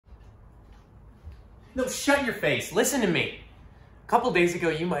No, shut your face. Listen to me. A couple days ago,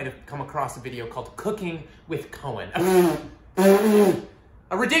 you might have come across a video called Cooking with Cohen.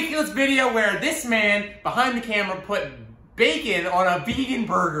 A ridiculous video where this man, behind the camera, put bacon on a vegan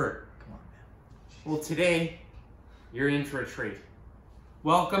burger. Come on, man. Well, today, you're in for a treat.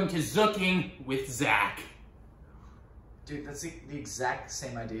 Welcome to Zooking with Zach. Dude, that's the exact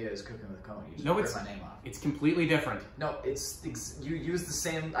same idea as Cooking with Cohen. You just No, rip my name off. It's completely different. No, you use the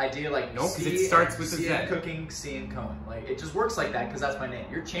same idea, like no, because it starts with C the and Z. Cooking, C and Cohen. Like it just works like that because that's my name.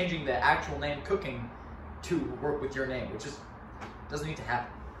 You're changing the actual name Cooking to work with your name, which just doesn't need to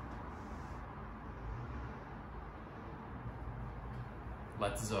happen.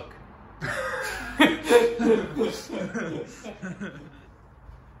 Let's Zook.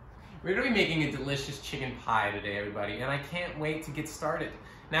 We're going to be making a delicious chicken pie today, everybody, and I can't wait to get started.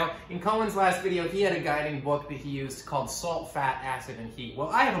 Now, in Cohen's last video, he had a guiding book that he used called Salt, Fat, Acid, and Heat. Well,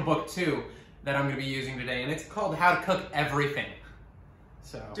 I have a book, too, that I'm going to be using today, and it's called How to Cook Everything.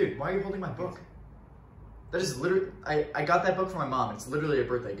 So, dude, why are you holding my book? That is literally, I got that book from my mom. It's literally a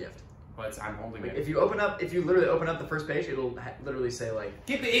birthday gift. But I'm holding it. If you literally open up the first page, it'll literally say, like...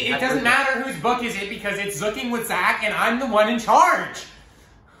 It doesn't matter whose book is it, because it's Zooking with Zach, and I'm the one in charge.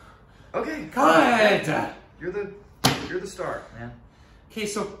 Okay. Good. You're the star, man. Okay,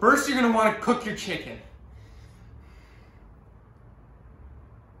 so first you're gonna want to cook your chicken.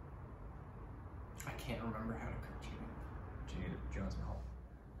 I can't remember how to cook chicken. Do you want some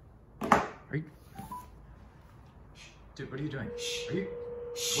help? Are you? Dude, what are you doing?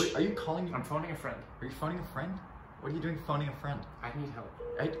 Are you calling me? I'm phoning a friend. Are you phoning a friend? What are you doing phoning a friend? I need help.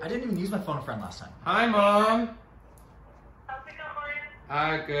 I didn't even use my phone a friend last time. Hi, Mom. How's it going?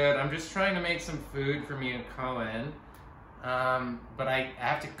 Good. I'm just trying to make some food for me and Cohen. But I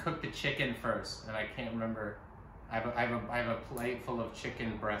have to cook the chicken first, and I can't remember. I have a plate full of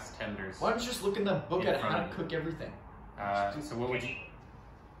chicken breast tenders. Why don't you just look in the book at how to cook everything? So what would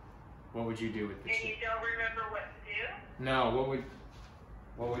you do with the chicken? And you don't remember what to do? No.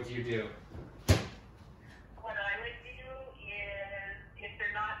 What would you do? What I would do is, if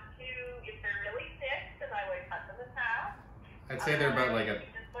they're really thick, then I would cut them in half. I'd say they're about like a You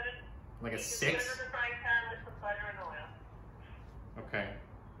just put it 6. in the frying pan with some butter and oil. Okay.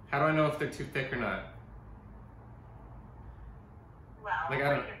 How do I know if they're too thick or not? Well, Like, if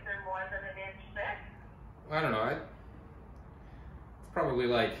they're more than an inch thick. I don't know. It's probably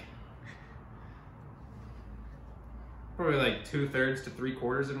like 2/3 to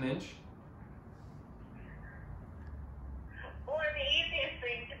 3/4 of an inch. Or the easiest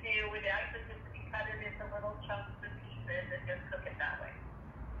thing to do would actually just be cut it into little chunks and pieces and just cook it that way.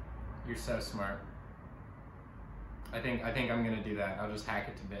 You're so smart. I think I'm gonna do that. I'll just hack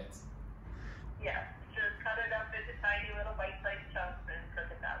it to bits. Yeah, just cut it up into tiny little bite-sized chunks and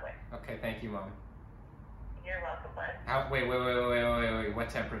cook it that way. Okay, thank you, Mom. You're welcome, bud. Wait. What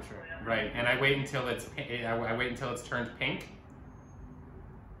temperature? Right, and I wait until it's turned pink.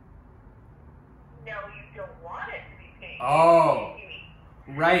 No, you don't want it to be pink. Oh,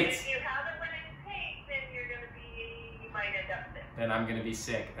 right. If you have it when it's pink, then you might end up sick. Then I'm gonna be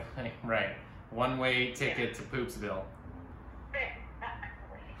sick. Right. One-way ticket to Poopsville.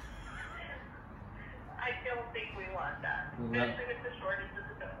 I don't think we want that. No. Especially with the shortage of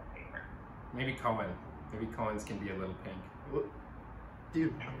the toilet paper. Maybe Cohen. Maybe Cohen's can be a little pink. What?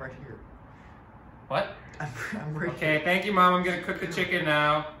 Dude, I'm right here. What? I'm right Okay, here. thank you, Mom. I'm gonna cook the chicken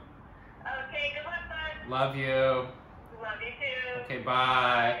now. Okay, good luck, bud. Love you. Love you too. Okay,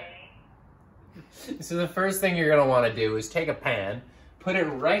 bye. So the first thing you're gonna want to do is take a pan, put it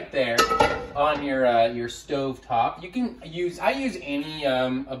right there on your stove top. You can I use any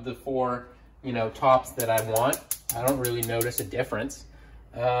of the 4 tops that I want. I don't really notice a difference.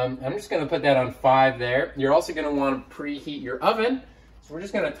 I'm just gonna put that on 5 there. You're also gonna want to preheat your oven. So we're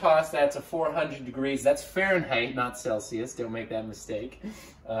just gonna toss that to 400 degrees. That's Fahrenheit, not Celsius. Don't make that mistake.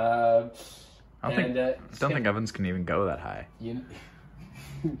 I don't think ovens can even go that high.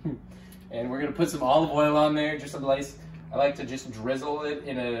 And we're gonna put some olive oil on there, just a nice. I like to just drizzle it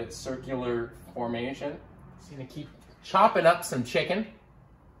in a circular formation. Just gonna keep chopping up some chicken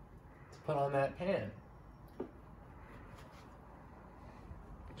to put on that pan.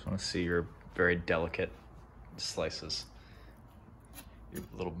 Just want to see your very delicate slices. Your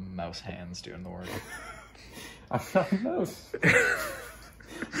little mouse hands doing the work. I'm not a mouse.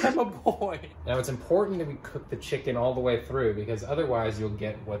 I'm a boy. Now it's important that we cook the chicken all the way through because otherwise you'll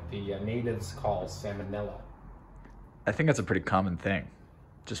get what the natives call salmonella. I think that's a pretty common thing.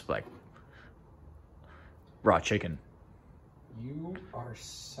 Just like raw chicken. You are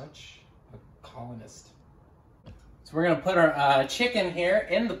such a colonist. So we're gonna put our chicken here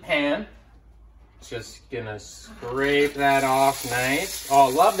in the pan. Just gonna scrape that off nice. Oh,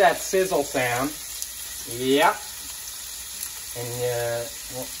 love that sizzle sound. Yep. And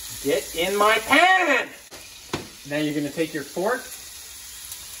well, get in my pan. Now you're gonna take your fork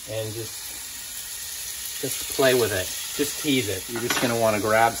and just play with it. Just tease it. You're just gonna want to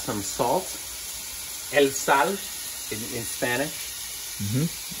grab some salt, el sal in Spanish,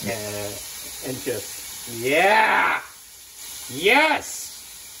 and just yes.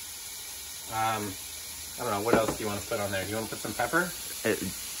 I don't know, what else do you want to put on there? Do you want to put some pepper?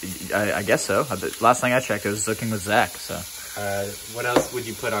 I guess so. Last thing I checked, it was Zooking with Zach, so. What else would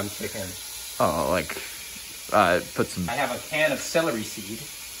you put on chicken? Oh, like, put some... I have a can of celery seed.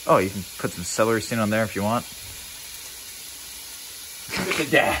 Oh, you can put some celery seed on there if you want. With a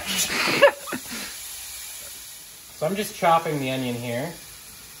dash. So I'm just chopping the onion here.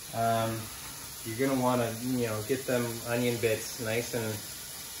 You're gonna want to, get them onion bits nice and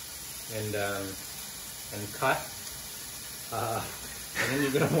cut. And then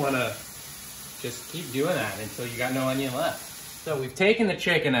you're gonna want to just keep doing that until you got no onion left. So we've taken the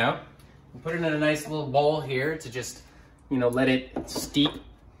chicken out and put it in a nice little bowl here to just, let it steep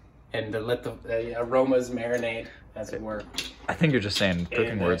and to let the aromas marinate, as it were. I think you're just saying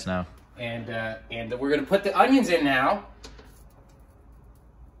cooking words now. And we're gonna put the onions in now.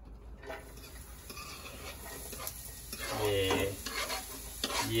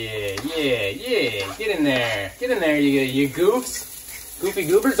 Yeah. Get in there, you goofs. Goofy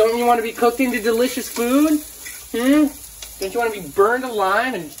goobers, don't you want to be cooked into delicious food? Don't you want to be burned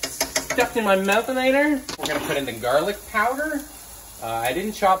alive and stuffed in my mouth later? We're gonna put in the garlic powder. I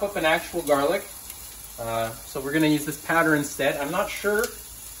didn't chop up an actual garlic, so we're gonna use this powder instead. I'm not sure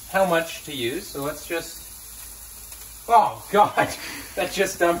how much to use, so let's just... Oh God, that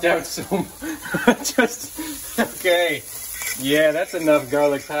just dumped out so okay. Yeah, that's enough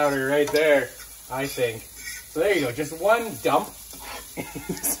garlic powder right there, I think. So there you go, just one dump.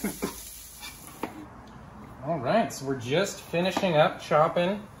 All right, so we're just finishing up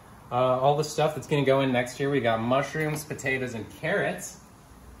chopping all the stuff that's gonna go in next here. We got mushrooms, potatoes, and carrots.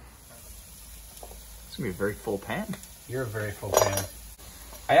 It's gonna be a very full pan. You're a very full pan.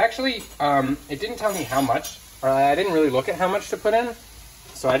 I actually, it didn't tell me how much, or I didn't really look at how much to put in,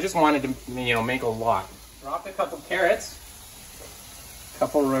 so I just wanted to, make a lot. Dropped a couple carrots,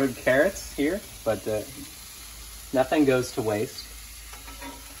 couple rolled carrots here, but nothing goes to waste.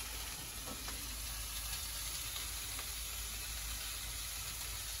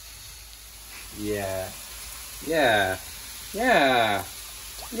 Yeah.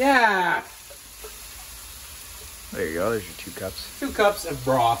 There you go, there's your 2 cups. 2 cups of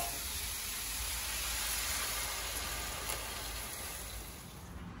broth.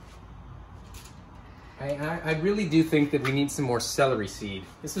 I really do think that we need some more celery seed.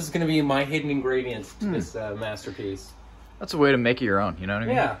 This is going to be my hidden ingredient to this masterpiece. That's a way to make it your own, you know what I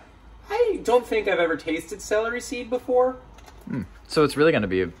mean? Yeah. I don't think I've ever tasted celery seed before. So it's really going to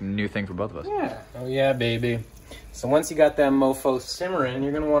be a new thing for both of us. Yeah. Oh yeah, baby. So once you got that mofo simmering,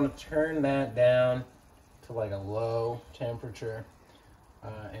 you're going to want to turn that down to like a low temperature.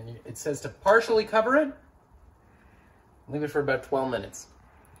 And it says to partially cover it. Leave it for about 12 minutes.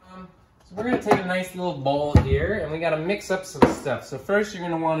 So we're going to take a nice little bowl here, and we got to mix up some stuff. So first you're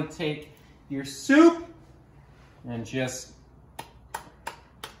going to want to take your soup and just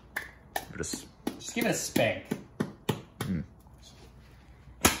give it a spank.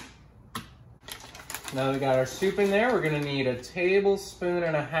 Now that we got our soup in there, we're going to need 1.5 tablespoons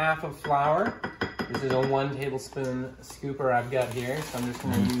of flour. This is a 1 tablespoon scooper I've got here, so I'm just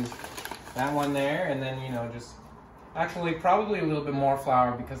going to use that one there, and then, just actually probably a little bit more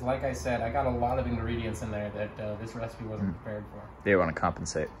flour because, like I said, I got a lot of ingredients in there that this recipe wasn't prepared for. They want to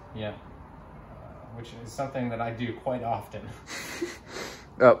compensate. Yeah, which is something that I do quite often.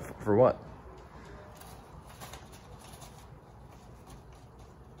 Oh, for what?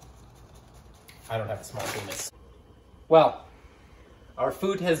 I don't have a small penis. Well, our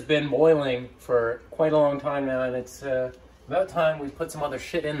food has been boiling for quite a long time now, and it's about time we put some other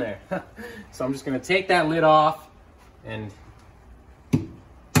shit in there. So I'm just gonna take that lid off and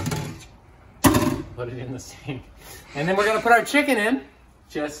put it in the sink. And then we're gonna put our chicken in.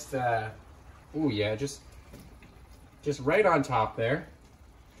 Just, ooh yeah, just right on top there.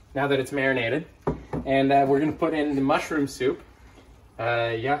 Now that it's marinated. And we're gonna put in the mushroom soup.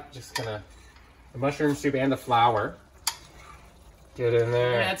 Yeah, just gonna, the mushroom soup and the flour. Get in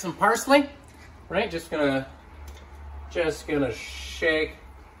there. Add some parsley, right? Just gonna shake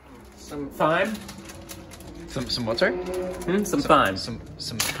some thyme. Some what, sorry? Some thyme. Some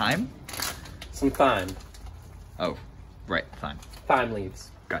thyme? Some thyme. Oh, right, thyme. Thyme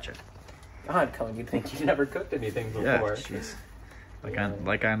leaves. Gotcha. God, Colin, you'd think you've never cooked anything before. Yeah, jeez.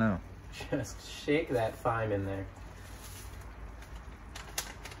 Like I know. Just shake that thyme in there.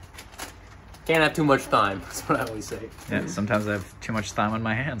 Can't have too much thyme. That's what I always say. Yeah, sometimes I have too much thyme on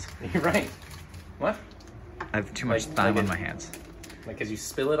my hands. You're right. What? I have too much thyme on my hands. Like as you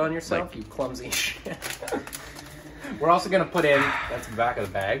spill it on yourself, you clumsy shit. We're also gonna put in, that's the back of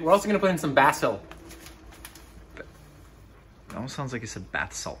the bag, we're also gonna put in some basil. It almost sounds like you said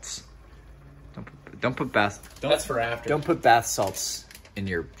bath salts. Don't put bath. That's for after. Don't put bath salts in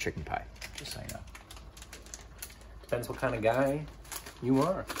your chicken pie. Just so you know. Depends what kind of guy you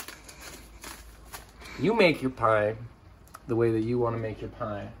are. You make your pie the way that you want to make your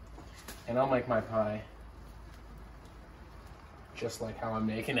pie. And I'll make my pie just like how I'm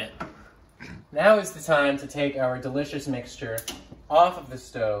making it. Now is the time to take our delicious mixture off of the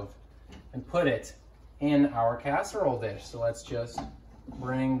stove and put it in our casserole dish. So let's just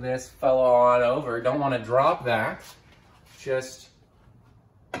bring this fellow on over. Don't want to drop that. Just,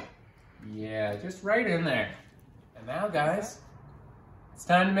 yeah, just right in there. And now, guys, it's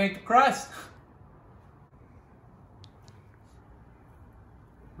time to make the crust.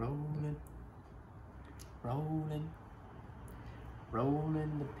 Rolling, rolling,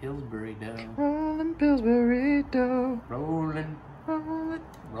 rolling the Pillsbury dough. Rolling Pillsbury dough. Rolling, Rolling,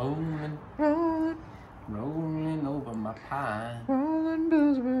 rolling, rolling, rolling over my pie. rolling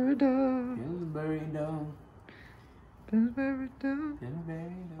Pillsbury dough. Pillsbury dough, Pillsbury dough.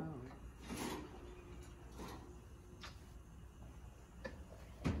 Pillsbury dough.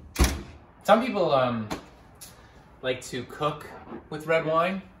 Some people like to cook with red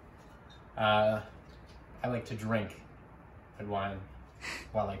wine. I like to drink red wine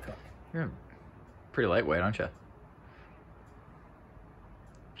while I cook. You're pretty lightweight, aren't you?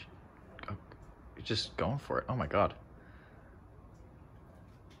 You're just going for it. Oh my god.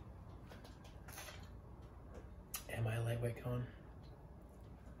 Am I a lightweight, Colin?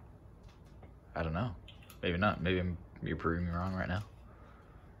 I don't know. Maybe not. Maybe you're proving me wrong right now.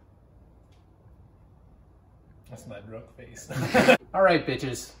 That's my drunk face. All right,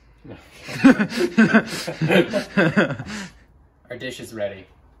 bitches. Our dish is ready.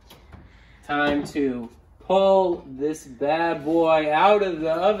 Time to pull this bad boy out of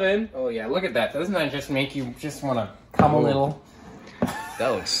the oven. Oh yeah, look at that. Doesn't that just make you just want to come a little? That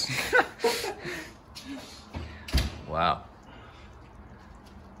looks... Wow.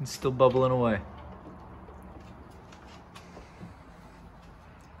 It's still bubbling away.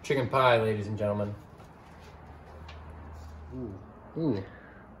 Chicken pie, ladies and gentlemen. Ooh. Ooh.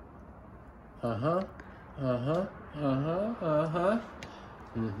 Uh-huh. Uh-huh. Uh-huh. Uh-huh.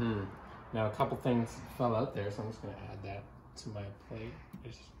 Mm-hmm. Now, a couple things fell out there, so I'm just going to add that to my plate.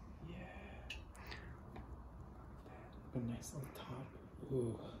 Just, yeah. A nice little top.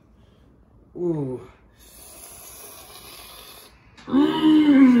 Ooh. Ooh. Mm-hmm.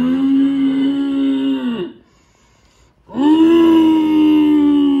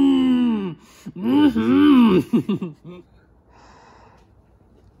 Mm-hmm.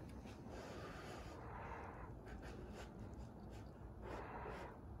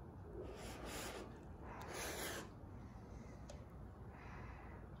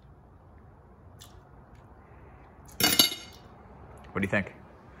 What do you think?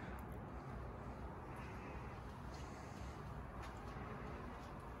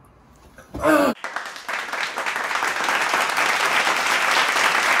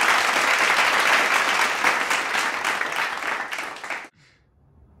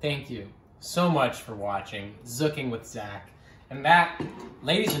 Thank you so much for watching Zooking with Zach. And that,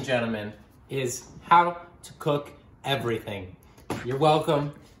 ladies and gentlemen, is how to cook everything. You're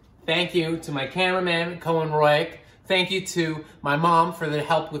welcome. Thank you to my cameraman, Cohen Royk. Thank you to my mom for the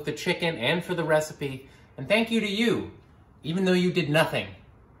help with the chicken and for the recipe. And thank you to you, even though you did nothing.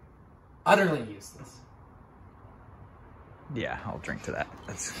 Utterly useless. Yeah, I'll drink to that.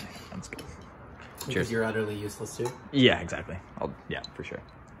 That's good. Because Cheers. you're utterly useless too. Yeah, exactly. Yeah, for sure.